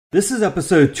This is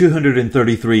episode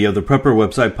 233 of the Prepper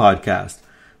Website Podcast,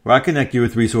 where I connect you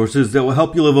with resources that will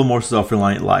help you live a more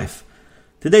self-reliant life.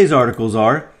 Today's articles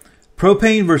are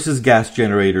propane versus gas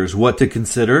generators, what to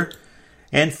consider,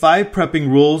 and 5 prepping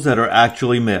rules that are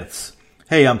actually myths.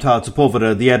 Hey, I'm Todd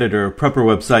Sepulveda, the editor of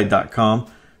PrepperWebsite.com.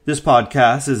 This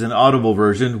podcast is an audible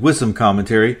version with some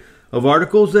commentary of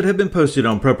articles that have been posted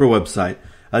on Prepper Website,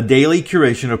 a daily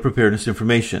curation of preparedness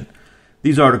information.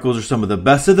 These articles are some of the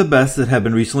best that have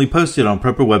been recently posted on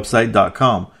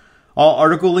PrepperWebsite.com. All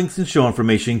article links and show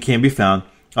information can be found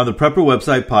on the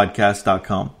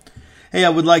PrepperWebsitePodcast.com. Hey, I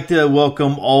would like to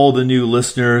welcome all the new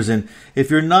listeners, and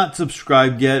if you're not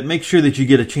subscribed yet, make sure that you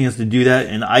get a chance to do that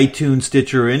in iTunes,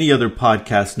 Stitcher, or any other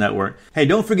podcast network. Hey,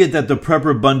 don't forget that the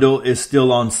Prepper Bundle is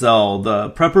still on sale. The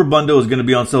Prepper Bundle is going to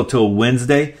be on sale till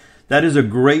Wednesday. That is a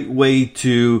great way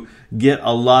to get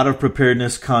a lot of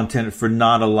preparedness content for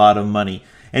not a lot of money.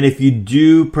 And if you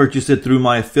do purchase it through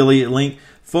my affiliate link,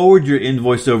 forward your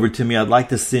invoice over to me. I'd like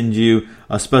to send you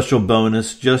a special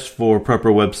bonus just for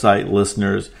Prepper Website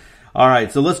listeners. All right,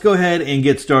 so let's go ahead and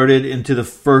get started into the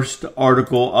first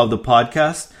article of the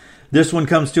podcast. This one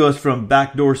comes to us from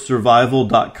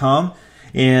backdoorsurvival.com.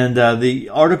 And the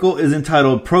article is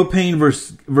entitled Propane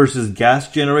versus Gas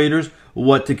Generators,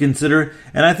 What to Consider.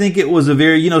 And I think it was a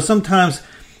very, sometimes,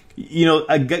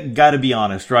 I got to be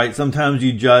honest, right? Sometimes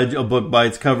you judge a book by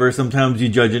its cover. Sometimes you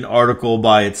judge an article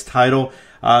by its title.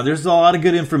 There's a lot of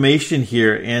good information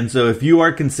here. And so if you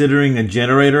are considering a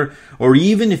generator, or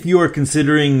even if you are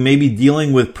considering maybe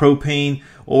dealing with propane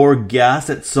or gas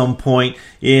at some point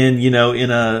in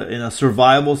a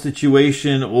survival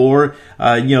situation, or,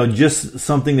 just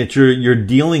something that you're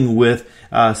dealing with,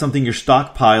 something you're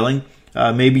stockpiling,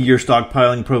 maybe you're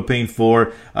stockpiling propane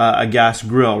for a gas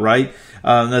grill, right?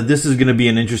 Now this is going to be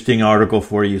an interesting article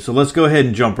for you. So let's go ahead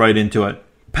and jump right into it.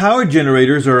 Power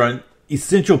generators are an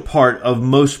essential part of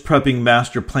most prepping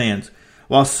master plans.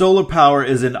 While solar power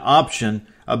is an option,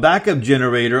 a backup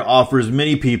generator offers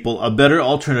many people a better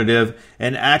alternative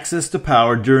and access to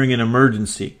power during an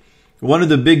emergency. One of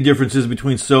the big differences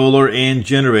between solar and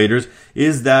generators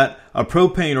is that a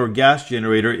propane or gas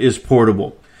generator is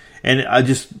portable. And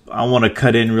I want to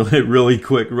cut in really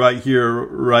quick right here,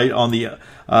 right on the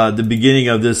beginning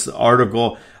of this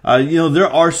article. There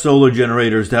are solar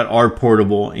generators that are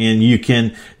portable and you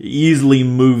can easily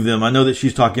move them. I know that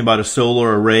she's talking about a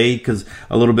solar array because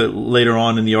a little bit later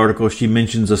on in the article she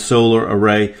mentions a solar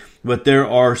array, but there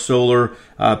are solar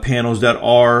panels that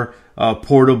are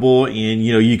portable, and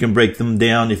you can break them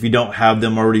down if you don't have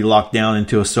them already locked down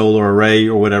into a solar array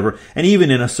or whatever. And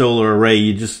even in a solar array,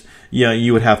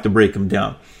 you would have to break them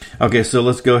down. Okay, so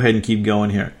let's go ahead and keep going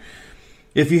here.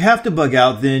 If you have to bug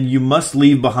out, then you must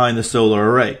leave behind the solar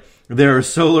array. There are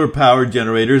solar power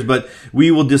generators, but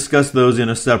we will discuss those in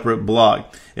a separate blog.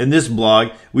 In this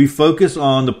blog, we focus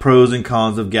on the pros and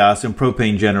cons of gas and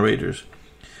propane generators.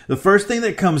 The first thing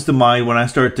that comes to mind when I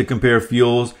start to compare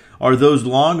fuels are those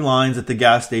long lines at the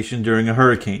gas station during a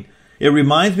hurricane. It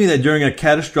reminds me that during a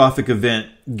catastrophic event,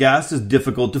 gas is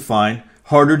difficult to find,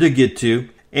 harder to get to,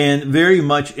 and very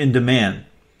much in demand.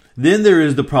 Then there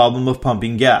is the problem of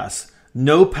pumping gas.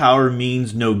 No power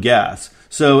means no gas.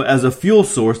 So as a fuel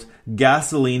source,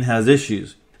 gasoline has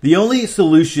issues. The only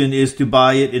solution is to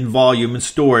buy it in volume and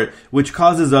store it, which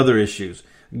causes other issues.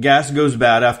 Gas goes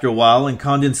bad after a while, and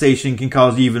condensation can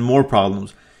cause even more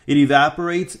problems. It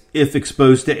evaporates if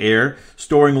exposed to air.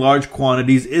 Storing large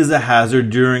quantities is a hazard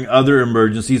during other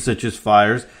emergencies such as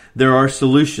fires. There are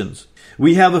solutions.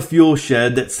 We have a fuel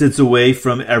shed that sits away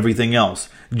from everything else.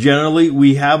 Generally,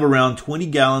 we have around 20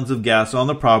 gallons of gas on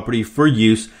the property for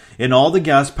use in all the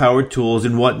gas-powered tools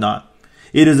and whatnot.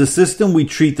 It is a system we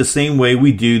treat the same way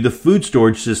we do the food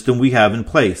storage system we have in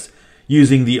place,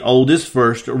 using the oldest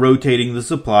first, rotating the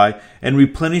supply, and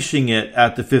replenishing it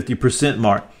at the 50%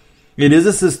 mark. It is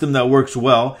a system that works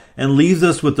well and leaves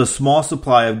us with a small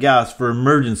supply of gas for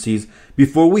emergencies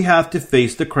before we have to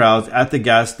face the crowds at the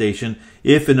gas station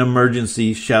if an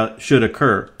emergency should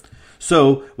occur.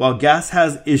 So, while gas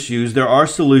has issues, there are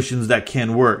solutions that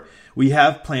can work. We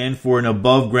have planned for an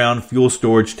above-ground fuel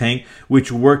storage tank,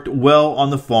 which worked well on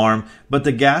the farm, but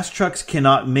the gas trucks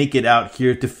cannot make it out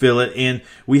here to fill it, and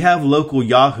we have local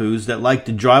yahoos that like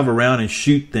to drive around and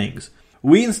shoot things.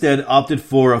 We instead opted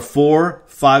for a 4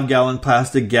 5-gallon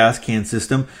plastic gas can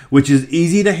system, which is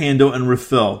easy to handle and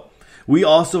refill. We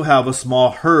also have a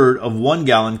small herd of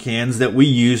 1-gallon cans that we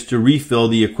use to refill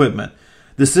the equipment.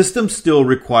 The system still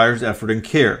requires effort and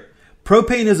care.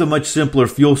 Propane is a much simpler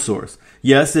fuel source.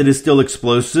 Yes, it is still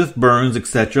explosive, burns,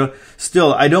 etc.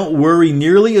 Still, I don't worry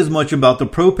nearly as much about the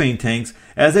propane tanks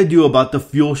as I do about the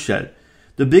fuel shed.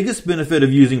 The The biggest benefit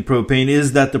of using propane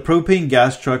is that the propane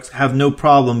gas trucks have no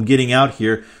problem getting out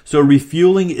here, so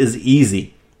refueling is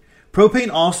easy.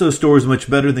 Propane also stores much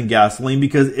better than gasoline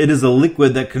because it is a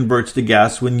liquid that converts to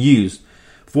gas when used.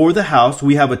 For the house,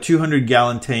 we have a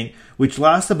 200-gallon tank which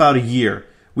lasts about a year.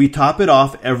 We top it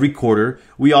off every quarter.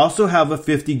 We also have a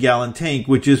 50-gallon tank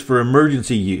which is for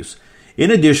emergency use. In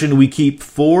addition, we keep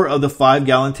 4 of the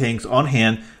 5-gallon tanks on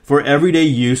hand for everyday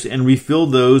use and refill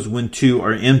those when 2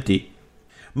 are empty.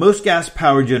 Most gas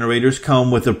power generators come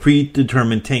with a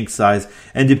predetermined tank size,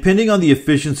 and depending on the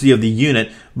efficiency of the unit,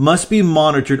 must be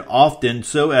monitored often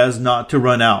so as not to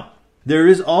run out. There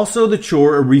is also the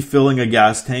chore of refilling a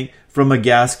gas tank from a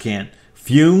gas can,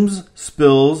 fumes,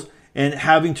 spills, and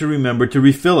having to remember to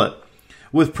refill it.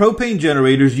 With propane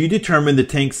generators, you determine the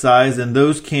tank size, and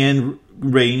those can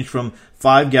range from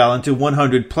 5-gallon to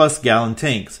 100-plus gallon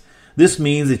tanks. This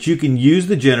means that you can use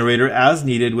the generator as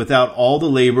needed without all the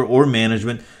labor or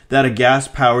management that a gas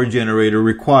power generator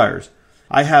requires.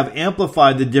 I have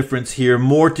amplified the difference here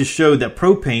more to show that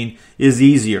propane is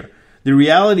easier. The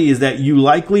reality is that you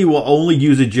likely will only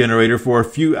use a generator for a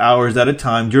few hours at a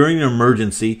time during an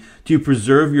emergency to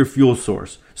preserve your fuel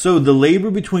source. So the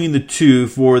labor between the two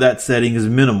for that setting is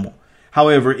minimal.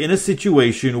 However, in a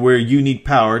situation where you need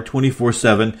power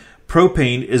 24/7,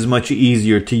 propane is much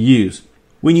easier to use.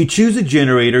 When you choose a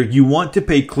generator, you want to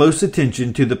pay close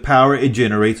attention to the power it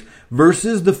generates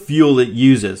versus the fuel it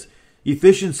uses.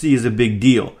 Efficiency is a big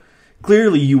deal.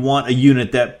 Clearly, you want a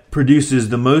unit that produces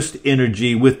the most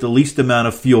energy with the least amount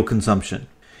of fuel consumption.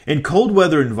 In cold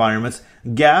weather environments,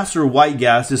 gas or white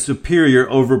gas is superior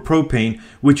over propane,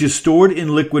 which is stored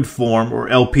in liquid form or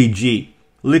LPG.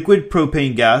 Liquid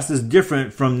propane gas is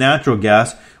different from natural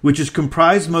gas, which is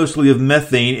comprised mostly of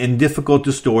methane and difficult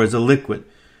to store as a liquid.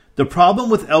 The problem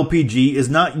with LPG is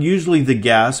not usually the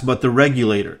gas, but the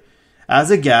regulator. As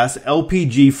a gas,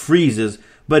 LPG freezes,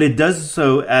 but it does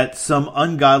so at some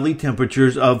ungodly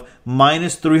temperatures of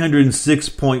minus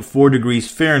 306.4 degrees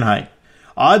Fahrenheit.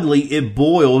 Oddly, it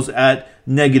boils at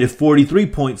negative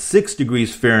 43.6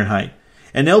 degrees Fahrenheit.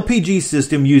 An LPG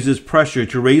system uses pressure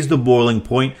to raise the boiling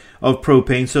point of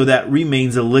propane so that it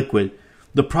remains a liquid.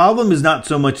 The problem is not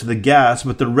so much the gas,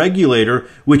 but the regulator,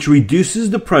 which reduces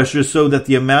the pressure so that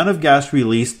the amount of gas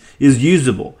released is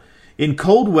usable. In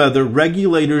cold weather,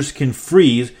 regulators can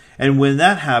freeze, and when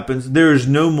that happens, there is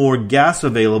no more gas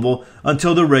available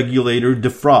until the regulator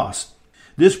defrosts.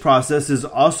 This process is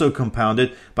also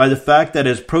compounded by the fact that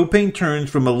as propane turns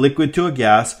from a liquid to a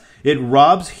gas, it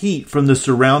robs heat from the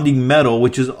surrounding metal,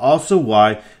 which is also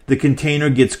why the container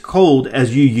gets cold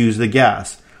as you use the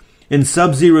gas. In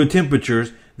sub-zero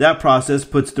temperatures, that process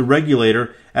puts the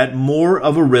regulator at more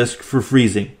of a risk for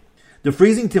freezing. The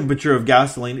freezing temperature of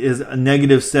gasoline is a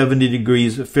negative 70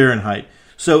 degrees Fahrenheit.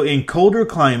 So in colder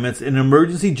climates, an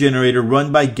emergency generator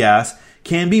run by gas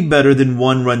can be better than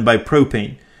one run by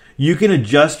propane. You can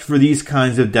adjust for these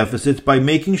kinds of deficits by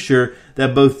making sure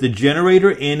that both the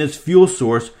generator and its fuel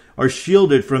source are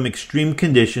shielded from extreme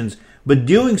conditions, but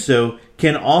doing so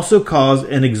can also cause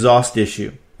an exhaust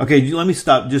issue. Okay, let me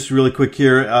stop just really quick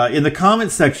here. In the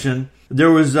comment section, there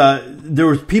was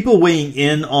people weighing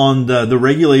in on the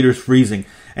regulators freezing,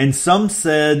 and some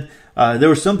said there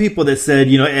were some people that said,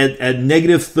 at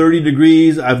negative 30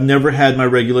 degrees, I've never had my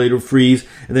regulator freeze,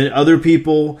 and then other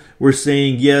people were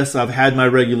saying, yes, I've had my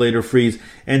regulator freeze,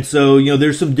 and so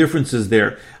there's some differences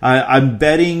there. I'm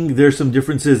betting there's some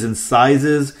differences in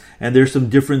sizes, and there's some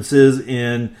differences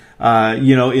in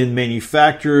in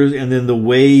manufacturers, and then the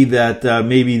way that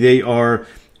maybe they are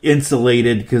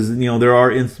insulated, because there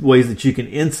are ways that you can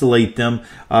insulate them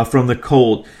from the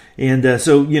cold. And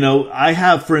so I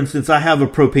have, for instance, I have a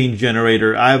propane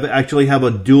generator. I actually have a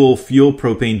dual fuel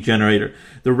propane generator.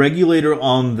 The regulator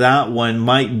on that one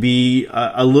might be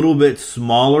a little bit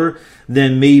smaller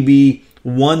than maybe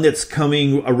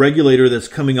a regulator that's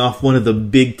coming off one of the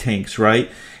big tanks, right?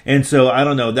 And so I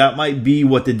don't know, that might be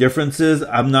what the difference is.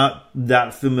 I'm not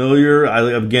that familiar. I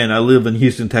live in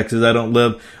Houston, Texas. I don't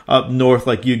live up north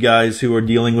like you guys who are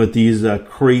dealing with these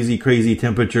crazy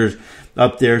temperatures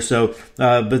up there. So,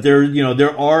 but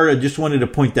there are, I just wanted to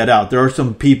point that out. There are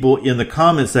some people in the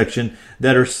comment section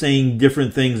that are saying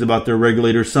different things about their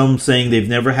regulator. Some saying they've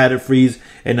never had it freeze,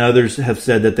 and others have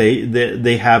said that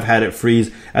they have had it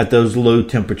freeze at those low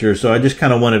temperatures. So I just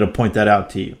kind of wanted to point that out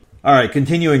to you. All right,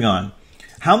 continuing on.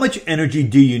 How much energy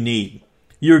do you need?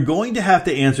 You're going to have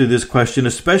to answer this question,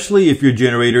 especially if your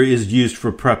generator is used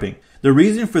for prepping. The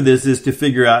reason for this is to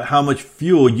figure out how much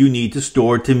fuel you need to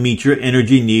store to meet your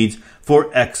energy needs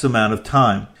for X amount of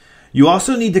time. You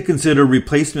also need to consider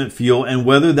replacement fuel and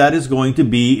whether that is going to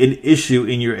be an issue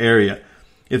in your area.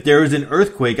 If there is an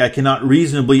earthquake, I cannot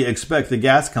reasonably expect the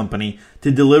gas company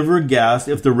to deliver gas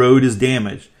if the road is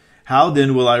damaged. How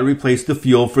then will I replace the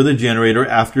fuel for the generator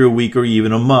after a week or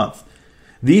even a month?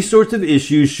 These sorts of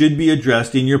issues should be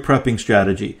addressed in your prepping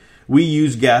strategy. We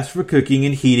use gas for cooking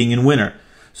and heating in winter.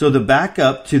 So the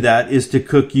backup to that is to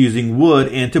cook using wood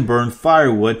and to burn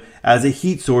firewood as a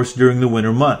heat source during the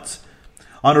winter months.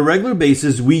 On a regular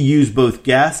basis, we use both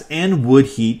gas and wood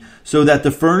heat so that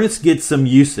the furnace gets some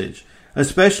usage,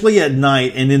 especially at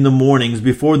night and in the mornings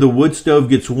before the wood stove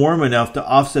gets warm enough to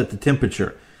offset the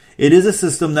temperature. It is a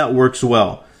system that works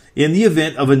well. In the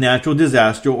event of a natural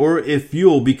disaster or if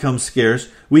fuel becomes scarce,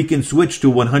 we can switch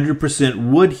to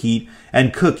 100% wood heat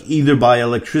and cook either by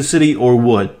electricity or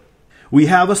wood. We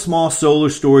have a small solar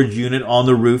storage unit on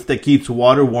the roof that keeps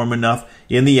water warm enough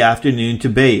in the afternoon to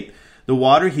bathe. The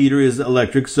water heater is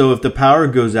electric, so if the power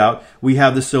goes out, we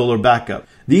have the solar backup.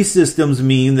 These systems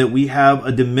mean that we have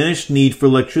a diminished need for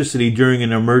electricity during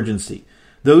an emergency.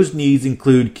 Those needs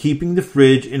include keeping the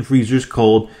fridge and freezers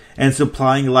cold and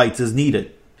supplying lights as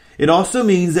needed. It also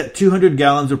means that 200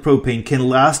 gallons of propane can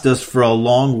last us for a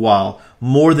long while,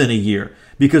 more than a year,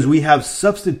 because we have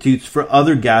substitutes for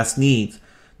other gas needs.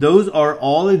 Those are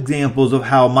all examples of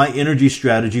how my energy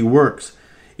strategy works.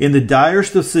 In the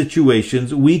direst of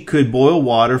situations, we could boil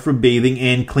water for bathing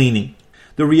and cleaning.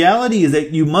 The reality is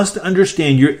that you must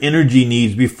understand your energy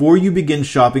needs before you begin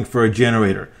shopping for a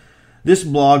generator. This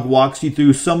blog walks you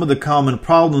through some of the common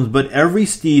problems, but every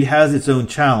steed has its own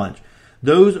challenge.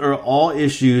 Those are all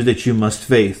issues that you must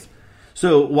face.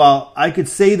 So while I could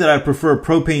say that I prefer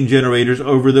propane generators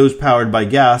over those powered by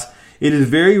gas, it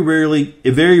very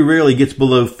rarely gets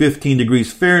below 15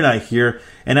 degrees Fahrenheit here,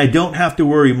 and I don't have to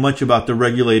worry much about the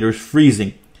regulators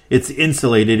freezing. It's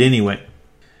insulated anyway.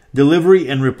 Delivery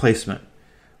and replacement.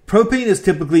 Propane is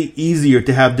typically easier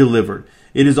to have delivered.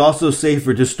 It is also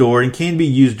safer to store and can be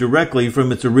used directly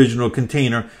from its original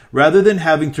container rather than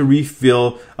having to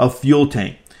refill a fuel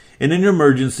tank. In an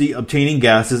emergency, obtaining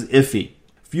gas is iffy.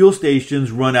 Fuel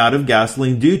stations run out of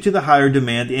gasoline due to the higher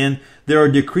demand, and there are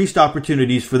decreased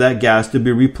opportunities for that gas to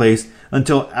be replaced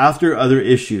until after other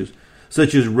issues,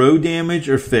 such as road damage,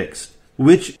 are fixed.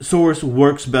 Which source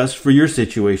works best for your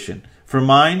situation? For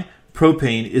mine,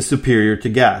 propane is superior to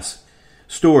gas.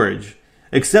 Storage.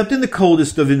 Except in the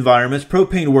coldest of environments,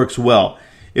 propane works well.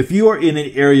 If you are in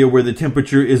an area where the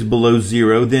temperature is below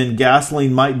zero, then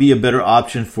gasoline might be a better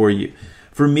option for you.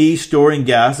 For me, storing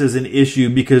gas is an issue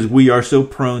because we are so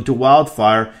prone to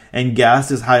wildfire and gas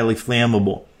is highly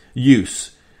flammable.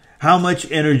 Use. How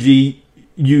much energy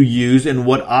you use and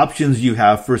what options you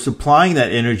have for supplying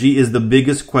that energy is the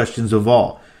biggest questions of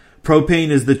all.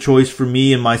 Propane is the choice for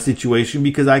me in my situation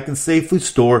because I can safely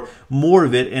store more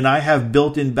of it and I have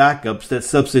built-in backups that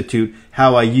substitute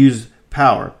how I use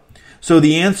power. So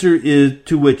the answer is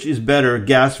to which is better,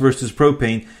 gas versus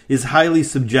propane, is highly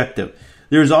subjective.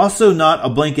 There is also not a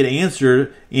blanket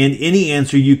answer, and any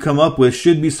answer you come up with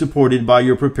should be supported by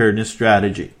your preparedness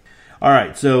strategy. All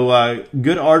right, so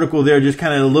good article there, just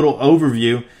kind of a little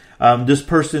overview. This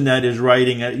person that is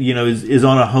writing, is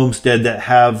on a homestead that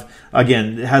has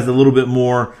a little bit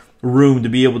more room to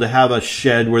be able to have a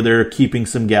shed where they're keeping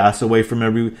some gas away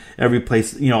from every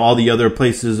place, all the other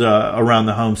places around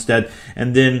the homestead,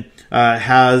 and then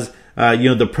has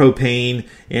the propane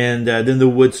and then the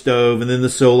wood stove and then the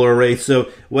solar array. So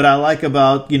what I like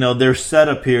about their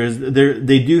setup here is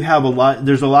they do have a lot.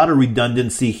 There's a lot of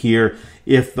redundancy here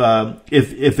if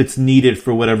it's needed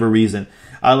for whatever reason.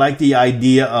 I like the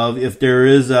idea of if there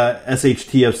is a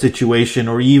SHTF situation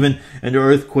or even an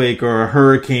earthquake or a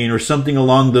hurricane or something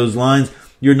along those lines,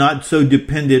 you're not so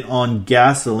dependent on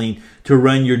gasoline to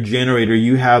run your generator.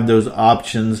 You have those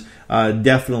options,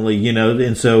 definitely,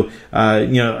 and so,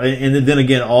 and then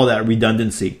again, all that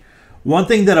redundancy. One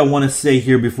thing that I want to say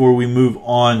here before we move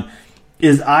on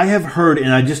is I have heard,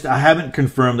 and I haven't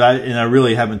confirmed, and I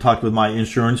really haven't talked with my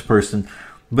insurance person,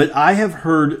 but I have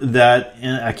heard that,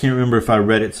 and I can't remember if I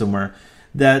read it somewhere,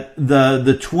 that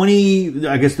the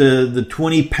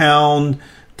 20 pound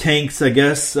tanks,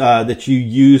 that you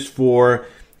use for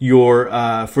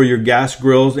your gas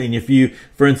grills, and if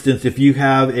you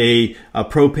have a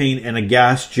propane and a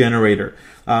gas generator,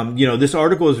 this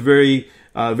article is very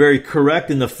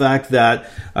correct in the fact that,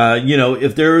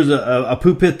 if there is a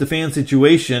poop hit the fan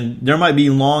situation, there might be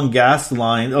long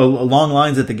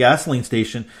lines at the gasoline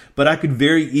station, but I could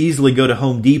very easily go to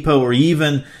Home Depot or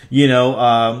even,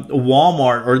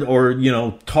 Walmart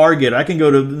or Target. I can go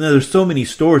to, there's so many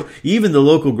stores, even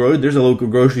there's a local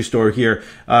grocery store here,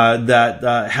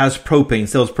 that has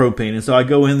sells propane. And so I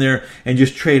go in there and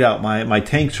just trade out my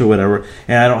tanks or whatever,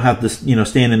 and I don't have to,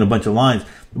 stand in a bunch of lines.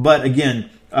 But again,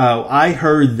 I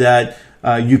heard that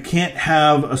you can't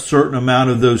have a certain amount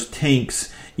of those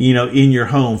tanks, in your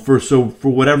home for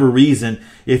whatever reason.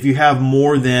 If you have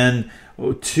more than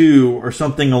 2 or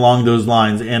something along those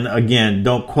lines, and again,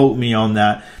 don't quote me on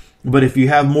that, but if you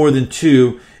have more than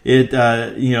 2, it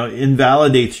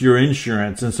invalidates your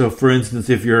insurance. And so, for instance,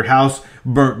 if your house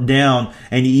burnt down,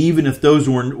 and even if those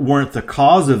weren't the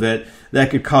cause of it, that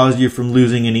could cause you from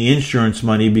losing any insurance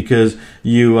money because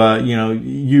you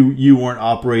weren't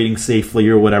operating safely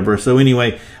or whatever. So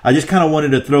anyway, I just kind of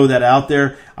wanted to throw that out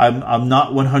there. I'm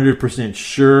not 100%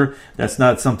 sure. That's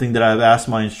not something that I've asked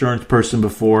my insurance person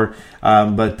before,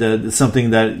 but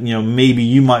something that maybe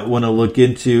you might want to look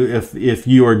into if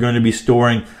you are going to be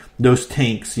storing those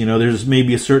tanks. There's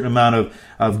maybe a certain amount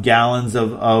of gallons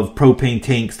of propane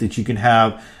tanks that you can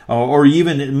have, or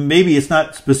even maybe it's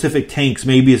not specific tanks.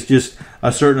 Maybe it's just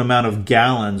a certain amount of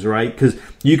gallons, right? Because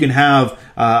you can have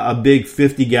a big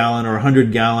 50-gallon or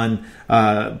 100-gallon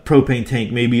propane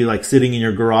tank, maybe like sitting in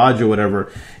your garage or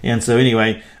whatever. And so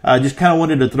anyway, I just kind of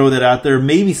wanted to throw that out there.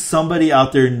 Maybe somebody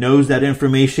out there knows that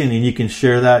information and you can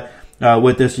share that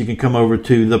with us. You can come over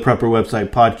to the Prepper website,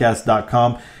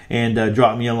 podcast.com, and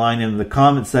drop me a line in the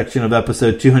comment section of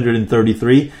episode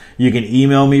 233. You can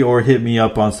email me or hit me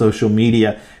up on social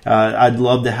media. I'd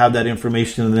love to have that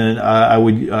information, and then I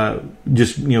would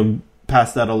just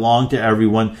pass that along to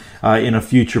everyone in a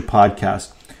future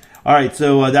podcast. All right,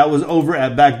 so that was over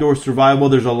at Backdoor Survival.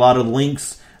 There's a lot of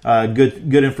links,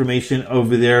 good information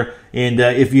over there. And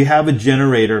if you have a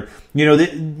generator,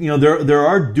 there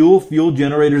are dual fuel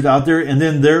generators out there, and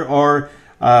then there are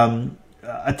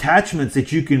attachments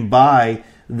that you can buy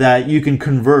that you can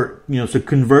convert. So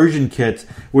conversion kits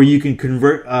where you can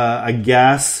convert a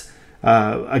gas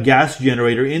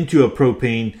generator into a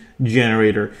propane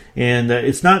generator, and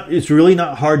it's really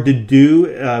not hard to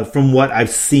do from what I've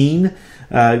seen.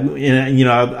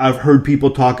 I've heard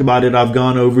people talk about it. I've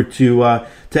gone over to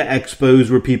expos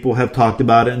where people have talked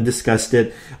about it and discussed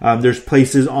it. There's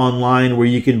places online where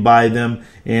you can buy them,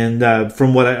 and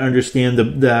from what I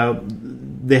understand,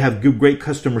 they have great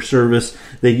customer service.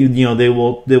 They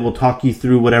will talk you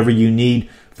through whatever you need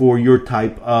for your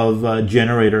type of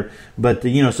generator. But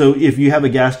so if you have a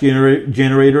gas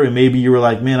generator and maybe you were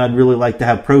like, man, I'd really like to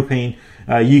have propane,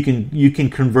 you can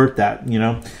convert that,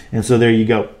 and so there you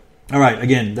go. All right,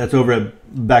 again, that's over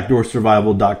at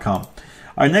backdoorsurvival.com.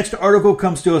 Our next article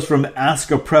comes to us from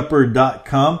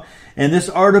askaprepper.com. And this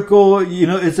article,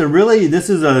 this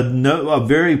is a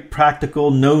very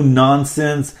practical, no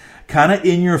nonsense, kind of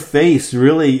in your face,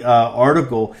 really,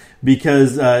 article,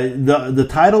 because the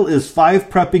title is 5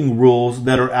 Prepping Rules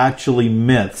That Are Actually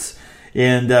Myths.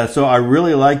 And so I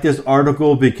really like this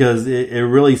article because it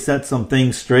really sets some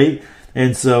things straight.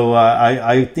 And so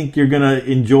I think you're going to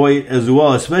enjoy it as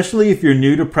well, especially if you're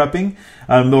new to prepping,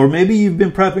 or maybe you've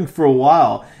been prepping for a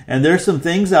while. And there's some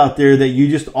things out there that you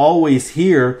just always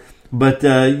hear, but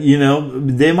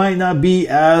they might not be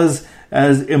as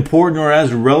important or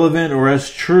as relevant or as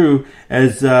true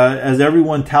as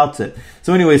everyone touts it.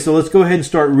 So anyway, so let's go ahead and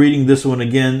start reading this one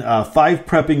again. 5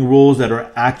 prepping rules that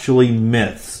are actually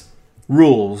myths.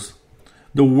 Rules.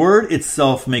 The word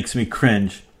itself makes me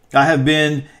cringe. I have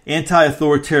been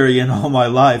anti-authoritarian all my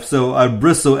life, so I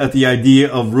bristle at the idea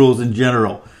of rules in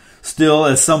general. Still,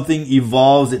 as something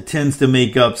evolves, it tends to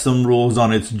make up some rules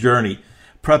on its journey.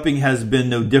 Prepping has been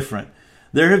no different.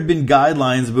 There have been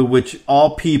guidelines by which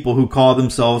all people who call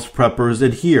themselves preppers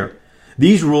adhere.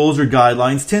 These rules or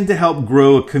guidelines tend to help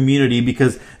grow a community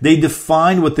because they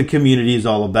define what the community is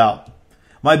all about.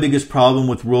 My biggest problem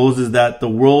with rules is that the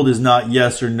world is not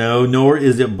yes or no, nor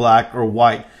is it black or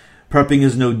white. Prepping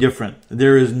is no different.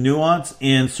 There is nuance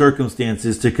and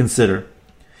circumstances to consider.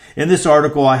 In this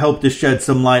article, I hope to shed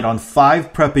some light on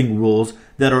 5 prepping rules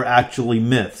that are actually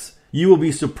myths. You will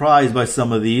be surprised by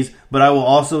some of these, but I will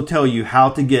also tell you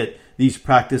how to get these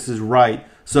practices right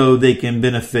so they can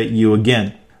benefit you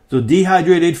again. So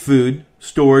dehydrated food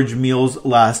storage meals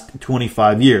last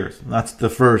 25 years. That's the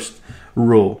first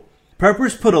rule.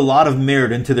 Preppers put a lot of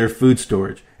merit into their food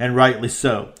storage, and rightly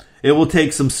so. It will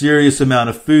take some serious amount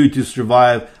of food to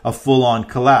survive a full-on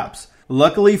collapse.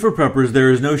 Luckily for preppers,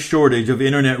 there is no shortage of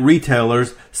internet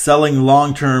retailers selling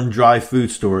long-term dry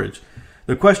food storage.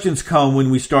 The questions come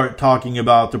when we start talking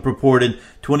about the purported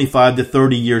 25 to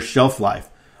 30 year shelf life.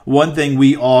 One thing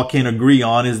we all can agree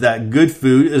on is that good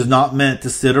food is not meant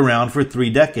to sit around for 3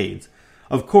 decades.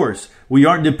 Of course, we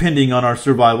aren't depending on our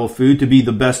survival food to be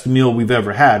the best meal we've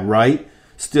ever had, right?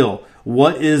 Still,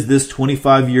 what is this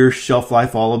 25-year shelf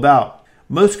life all about?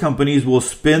 Most companies will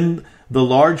spin the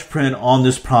large print on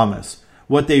this promise.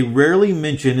 What they rarely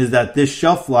mention is that this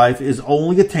shelf life is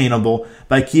only attainable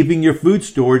by keeping your food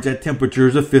storage at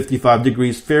temperatures of 55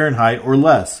 degrees Fahrenheit or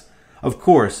less. Of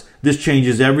course, this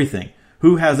changes everything.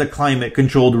 Who has a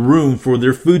climate-controlled room for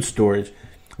their food storage?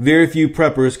 Very few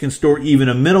preppers can store even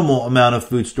a minimal amount of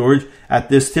food storage at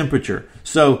this temperature.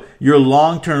 So your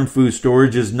long-term food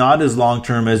storage is not as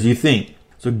long-term as you think.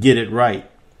 So get it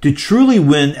right. To truly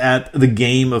win at the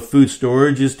game of food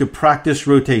storage is to practice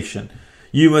rotation.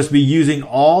 You must be using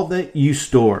all that you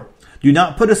store. Do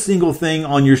not put a single thing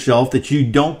on your shelf that you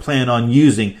don't plan on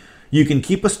using. You can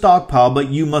keep a stockpile, but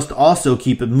you must also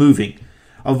keep it moving.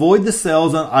 Avoid the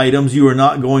sales on items you are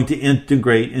not going to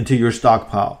integrate into your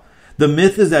stockpile. The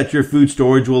myth is that your food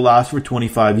storage will last for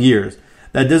 25 years.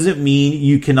 That doesn't mean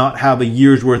you cannot have a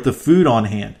year's worth of food on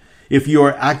hand. If you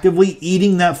are actively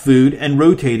eating that food and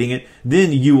rotating it,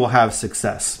 then you will have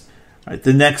success. All right,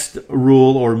 the next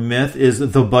rule or myth is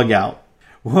the bug out.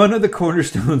 One of the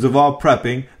cornerstones of all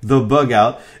prepping, the bug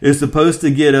out, is supposed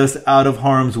to get us out of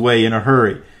harm's way in a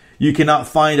hurry. You cannot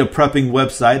find a prepping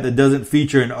website that doesn't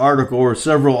feature an article or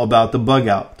several about the bug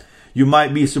out. You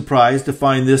might be surprised to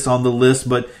find this on the list,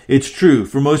 but it's true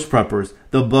for most preppers.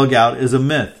 The bug out is a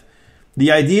myth.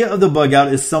 The idea of the bug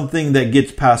out is something that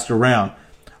gets passed around.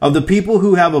 Of the people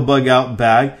who have a bug out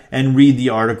bag and read the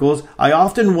articles, I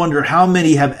often wonder how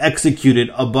many have executed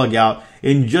a bug out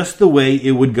in just the way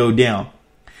it would go down.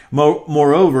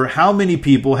 Moreover, how many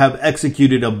people have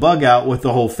executed a bug out with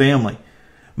the whole family?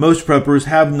 Most preppers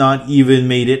have not even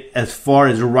made it as far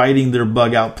as writing their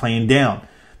bug out plan down.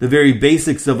 The very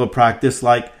basics of a practice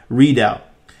like readout.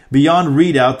 Beyond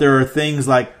readout, there are things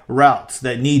like routes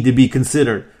that need to be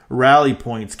considered, rally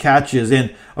points, catches,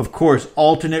 and of course,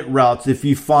 alternate routes if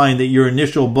you find that your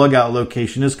initial bug out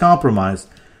location is compromised.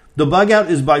 The bug out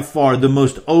is by far the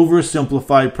most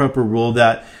oversimplified prepper rule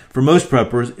that, for most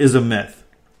preppers, is a myth.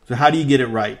 So how do you get it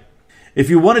right? If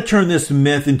you want to turn this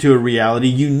myth into a reality,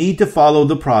 you need to follow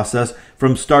the process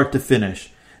from start to finish.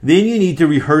 Then you need to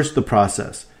rehearse the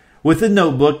process. With a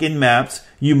notebook and maps,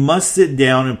 you must sit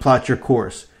down and plot your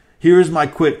course. Here is my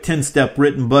quick 10-step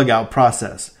written bug out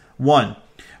process. 1.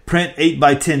 Print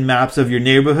 8x10 maps of your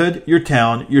neighborhood, your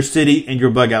town, your city, and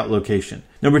your bug out location.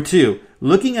 Number 2.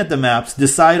 Looking at the maps,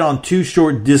 decide on 2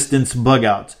 short distance bug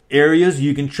outs, areas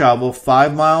you can travel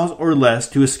 5 miles or less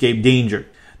to escape danger.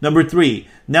 Number 3,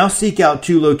 now seek out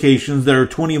 2 locations that are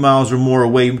 20 miles or more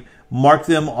away. Mark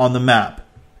them on the map.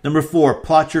 Number 4,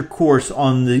 plot your course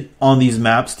on these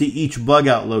maps to each bug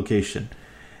out location.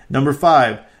 Number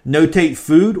 5, notate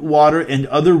food, water, and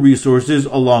other resources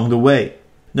along the way.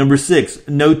 Number 6,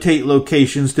 notate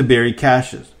locations to bury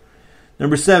caches.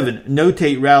 Number 7,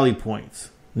 notate rally points.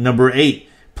 Number 8,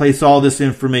 place all this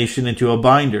information into a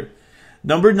binder.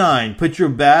 Number 9, put your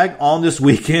bag on this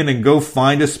weekend and go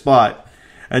find a spot.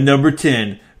 And number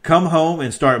 10, come home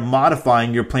and start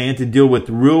modifying your plan to deal with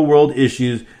real-world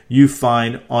issues you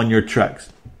find on your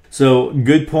treks. So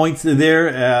good points there.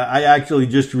 I actually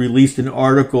just released an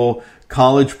article,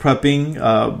 College Prepping,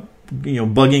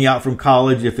 bugging out from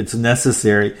college if it's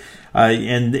necessary.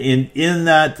 And in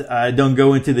that, I don't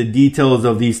go into the details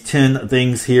of these 10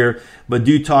 things here, but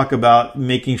do talk about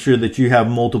making sure that you have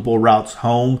multiple routes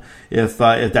home if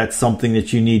that's something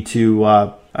that you need to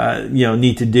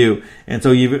do. And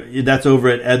so that's over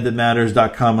at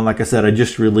edthatmatters.com. And like I said, I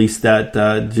just released that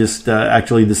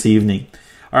actually this evening.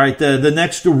 All right. The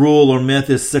next rule or myth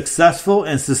is successful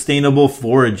and sustainable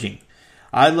foraging.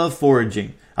 I love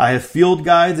foraging. I have field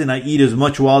guides and I eat as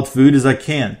much wild food as I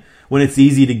can when it's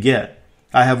easy to get.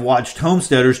 I have watched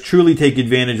homesteaders truly take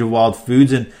advantage of wild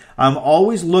foods, and I'm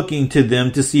always looking to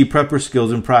them to see prepper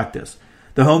skills in practice.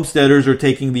 The homesteaders are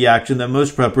taking the action that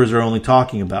most preppers are only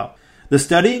talking about. The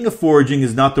studying of foraging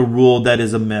is not the rule that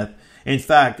is a myth. In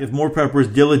fact, if more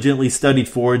preppers diligently studied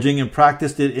foraging and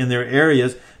practiced it in their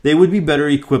areas, they would be better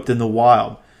equipped in the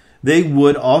wild. They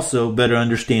would also better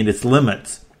understand its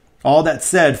limits. All that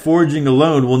said, foraging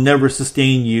alone will never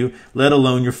sustain you, let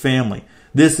alone your family.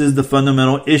 This is the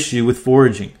fundamental issue with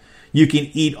foraging. You can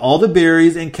eat all the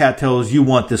berries and cattails you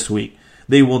want this week.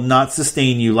 They will not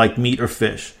sustain you like meat or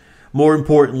fish. More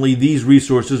importantly, these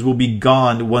resources will be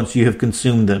gone once you have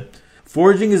consumed them.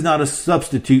 Foraging is not a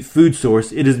substitute food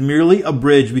source. It is merely a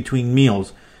bridge between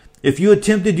meals. If you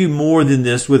attempt to do more than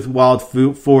this with wild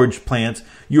forage plants,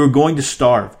 you are going to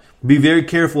starve. Be very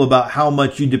careful about how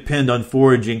much you depend on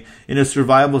foraging in a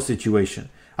survival situation.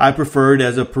 I prefer it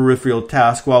as a peripheral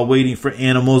task while waiting for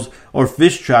animals or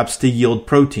fish traps to yield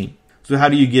protein. So how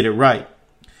do you get it right?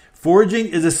 Foraging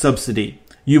is a subsidy.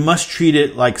 You must treat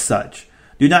it like such.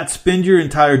 Do not spend your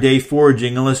entire day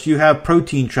foraging unless you have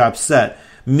protein traps set,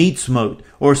 meat smoked,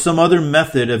 or some other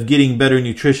method of getting better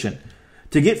nutrition.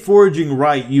 To get foraging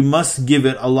right, you must give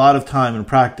it a lot of time and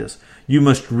practice. You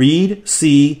must read,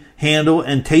 see, handle,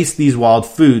 and taste these wild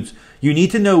foods. You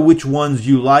need to know which ones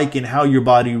you like and how your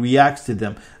body reacts to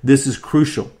them. This is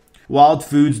crucial. Wild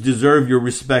foods deserve your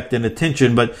respect and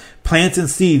attention, but plants and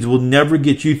seeds will never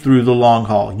get you through the long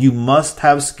haul. You must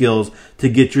have skills to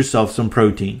get yourself some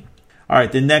protein. All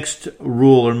right, the next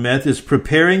rule or myth is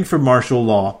preparing for martial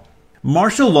law.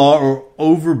 Martial law, or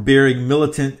overbearing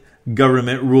militant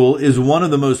government rule, is one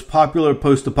of the most popular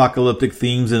post-apocalyptic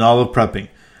themes in all of prepping.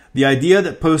 The idea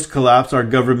that post-collapse our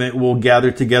government will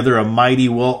gather together a mighty,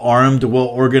 well-armed,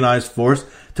 well-organized force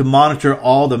to monitor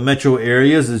all the metro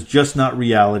areas is just not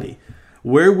reality.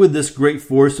 Where would this great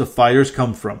force of fighters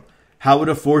come from? How would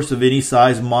a force of any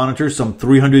size monitor some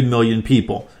 300 million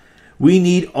people? We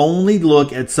need only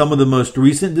look at some of the most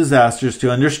recent disasters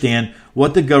to understand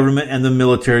what the government and the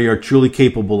military are truly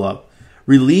capable of.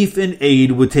 Relief and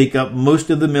aid would take up most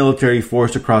of the military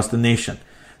force across the nation.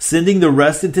 Sending the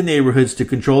rest into neighborhoods to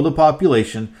control the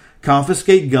population,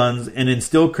 confiscate guns, and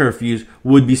instill curfews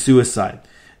would be suicide.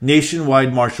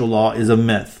 Nationwide martial law is a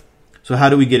myth. So how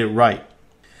do we get it right?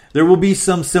 There will be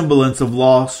some semblance of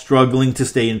law struggling to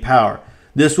stay in power.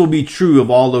 This will be true of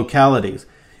all localities.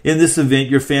 In this event,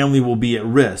 your family will be at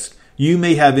risk. You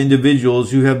may have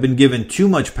individuals who have been given too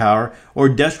much power or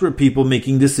desperate people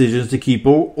making decisions to keep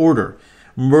order.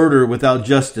 Murder without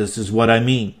justice is what I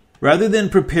mean. Rather than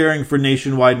preparing for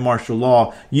nationwide martial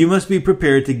law, you must be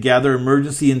prepared to gather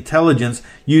emergency intelligence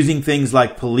using things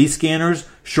like police scanners,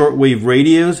 shortwave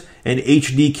radios, and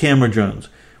HD camera drones.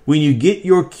 When you get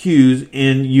your cues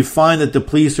and you find that the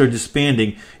police are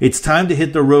disbanding, it's time to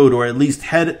hit the road or at least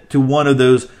head to one of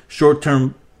those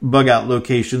short-term bug-out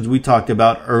locations we talked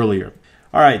about earlier.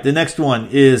 All right, the next one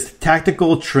is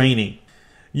tactical training.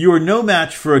 You are no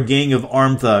match for a gang of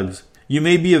armed thugs. You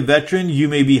may be a veteran, you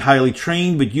may be highly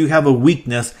trained, but you have a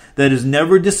weakness that is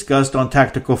never discussed on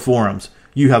tactical forums.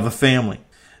 You have a family.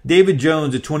 David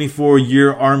Jones, a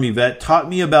 24-year Army vet, taught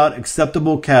me about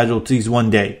acceptable casualties one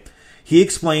day. He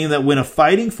explained that when a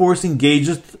fighting force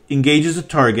engages a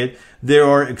target, there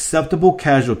are acceptable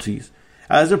casualties.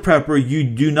 As a prepper, you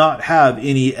do not have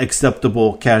any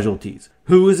acceptable casualties.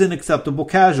 Who is an acceptable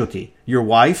casualty? Your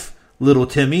wife? Little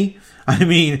Timmy? I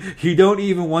mean, you don't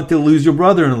even want to lose your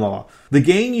brother-in-law. The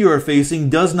gang you are facing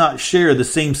does not share the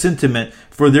same sentiment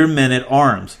for their men at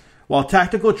arms. While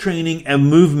tactical training and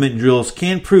movement drills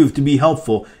can prove to be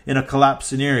helpful in a collapse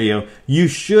scenario, you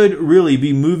should really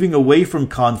be moving away from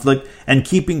conflict and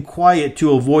keeping quiet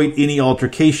to avoid any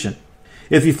altercation.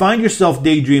 If you find yourself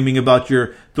daydreaming about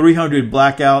your 300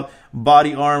 blackout,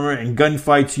 body armor, and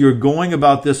gunfights, you're going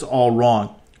about this all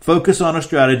wrong. Focus on a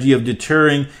strategy of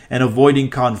deterring and avoiding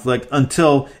conflict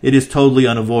until it is totally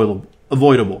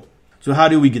unavoidable. So how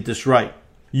do we get this right?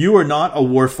 You are not a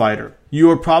war fighter. You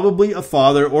are probably a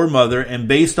father or mother, and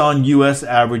based on U.S.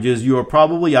 averages, you are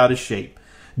probably out of shape.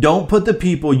 Don't put the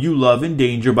people you love in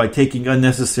danger by taking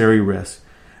unnecessary risks.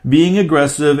 Being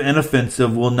aggressive and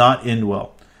offensive will not end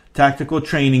well. Tactical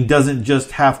training doesn't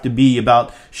just have to be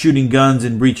about shooting guns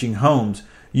and breaching homes.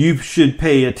 You should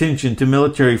pay attention to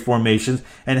military formations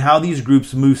and how these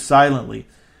groups move silently.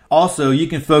 Also, you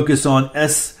can focus on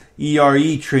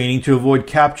SERE training to avoid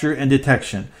capture and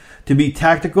detection. To be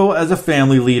tactical as a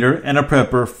family leader and a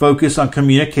prepper, focus on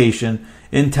communication,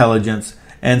 intelligence,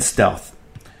 and stealth.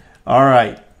 All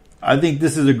right. I think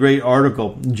this is a great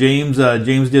article. James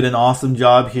did an awesome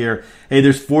job here. Hey,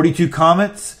 there's 42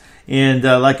 comments. And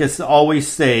like I always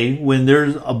say, when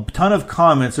there's a ton of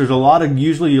comments, there's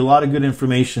usually a lot of good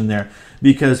information there,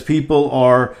 because people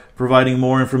are providing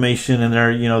more information and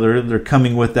they're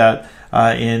coming with that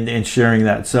and sharing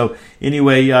that. So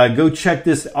anyway, go check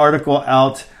this article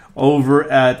out over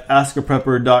at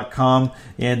askaprepper.com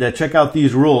and check out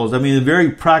these rules. I mean,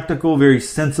 very practical, very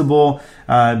sensible,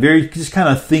 very just kind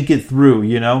of think it through.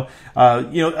 Again,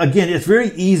 it's very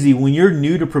easy when you're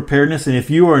new to preparedness, and if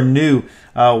you are new,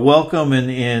 welcome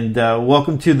and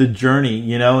welcome to the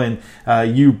journey.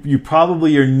 And you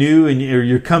probably are new and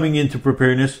you're coming into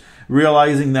preparedness,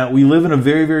 realizing that we live in a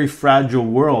very, very fragile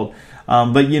world.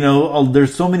 But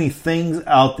there's so many things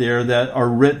out there that are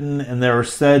written and that are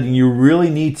said, and you really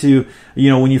need to,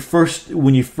 when you first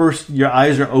your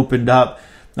eyes are opened up,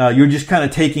 you're just kind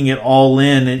of taking it all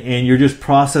in and you're just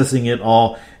processing it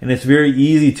all. and it's very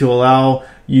easy to allow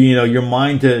your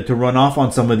mind to run off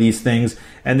on some of these things.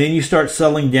 And then you start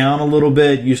settling down a little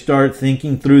bit. You start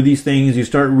thinking through these things. You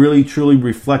start really, truly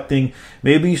reflecting.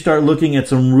 Maybe you start looking at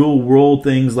some real world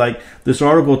things like this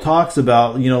article talks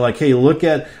about, like, hey, look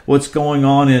at what's going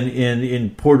on in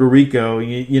Puerto Rico.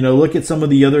 Look at some of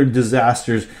the other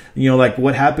disasters, like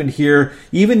what happened here,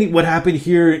 even what happened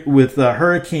here with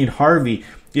Hurricane Harvey.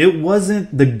 It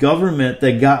wasn't the government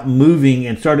that got moving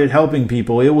and started helping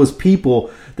people. It was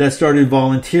people that started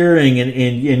volunteering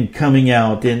and coming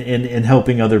out and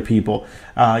helping other people.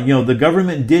 The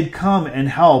government did come and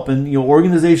help, and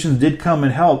organizations did come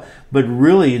and help, but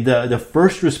really the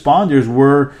first responders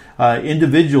were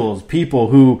individuals, people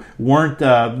who weren't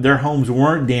their homes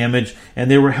weren't damaged,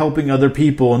 and they were helping other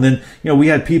people. And then we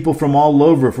had people from all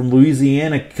over, from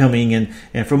Louisiana coming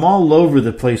and from all over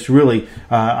the place. Really,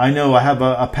 I know I have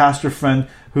a pastor friend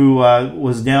who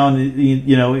was down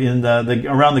in the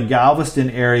around the Galveston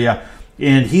area,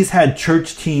 and he's had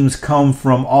church teams come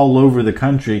from all over the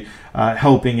country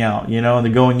helping out, and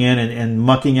they're going in and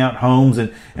mucking out homes,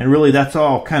 and really that's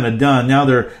all kind of done. Now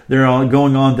they're all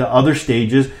going on to other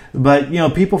stages, but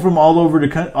people from all over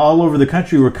the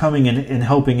country were coming and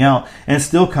helping out, and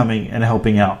still coming and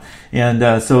helping out,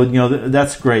 and so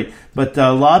that's great. But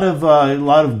a lot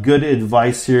of good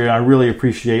advice here. I really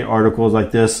appreciate articles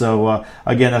like this. So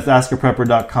again, that's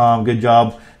AskAPrepper.com. Good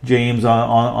job, James,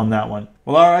 on that one.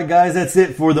 Well, all right, guys, that's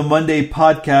it for the Monday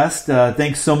podcast.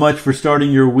 Thanks so much for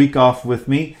starting your week off with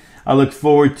me. I look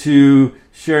forward to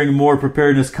sharing more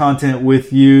preparedness content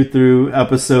with you through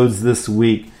episodes this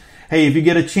week. Hey, if you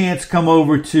get a chance, come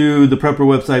over to the Prepper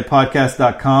website,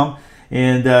 podcast.com,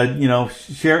 and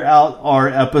share out our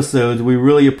episodes. We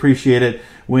really appreciate it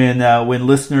when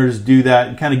listeners do that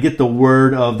and kind of get the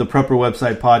word of the Prepper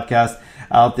website podcast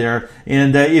out there.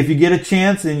 And if you get a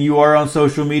chance and you are on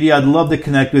social media, I'd love to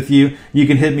connect with you. You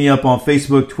can hit me up on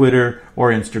Facebook, Twitter,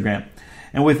 or Instagram.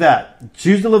 And with that,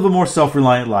 choose to live a more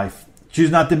self-reliant life.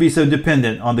 Choose not to be so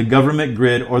dependent on the government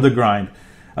grid or the grind.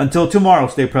 Until tomorrow,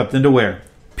 stay prepped and aware.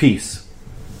 Peace.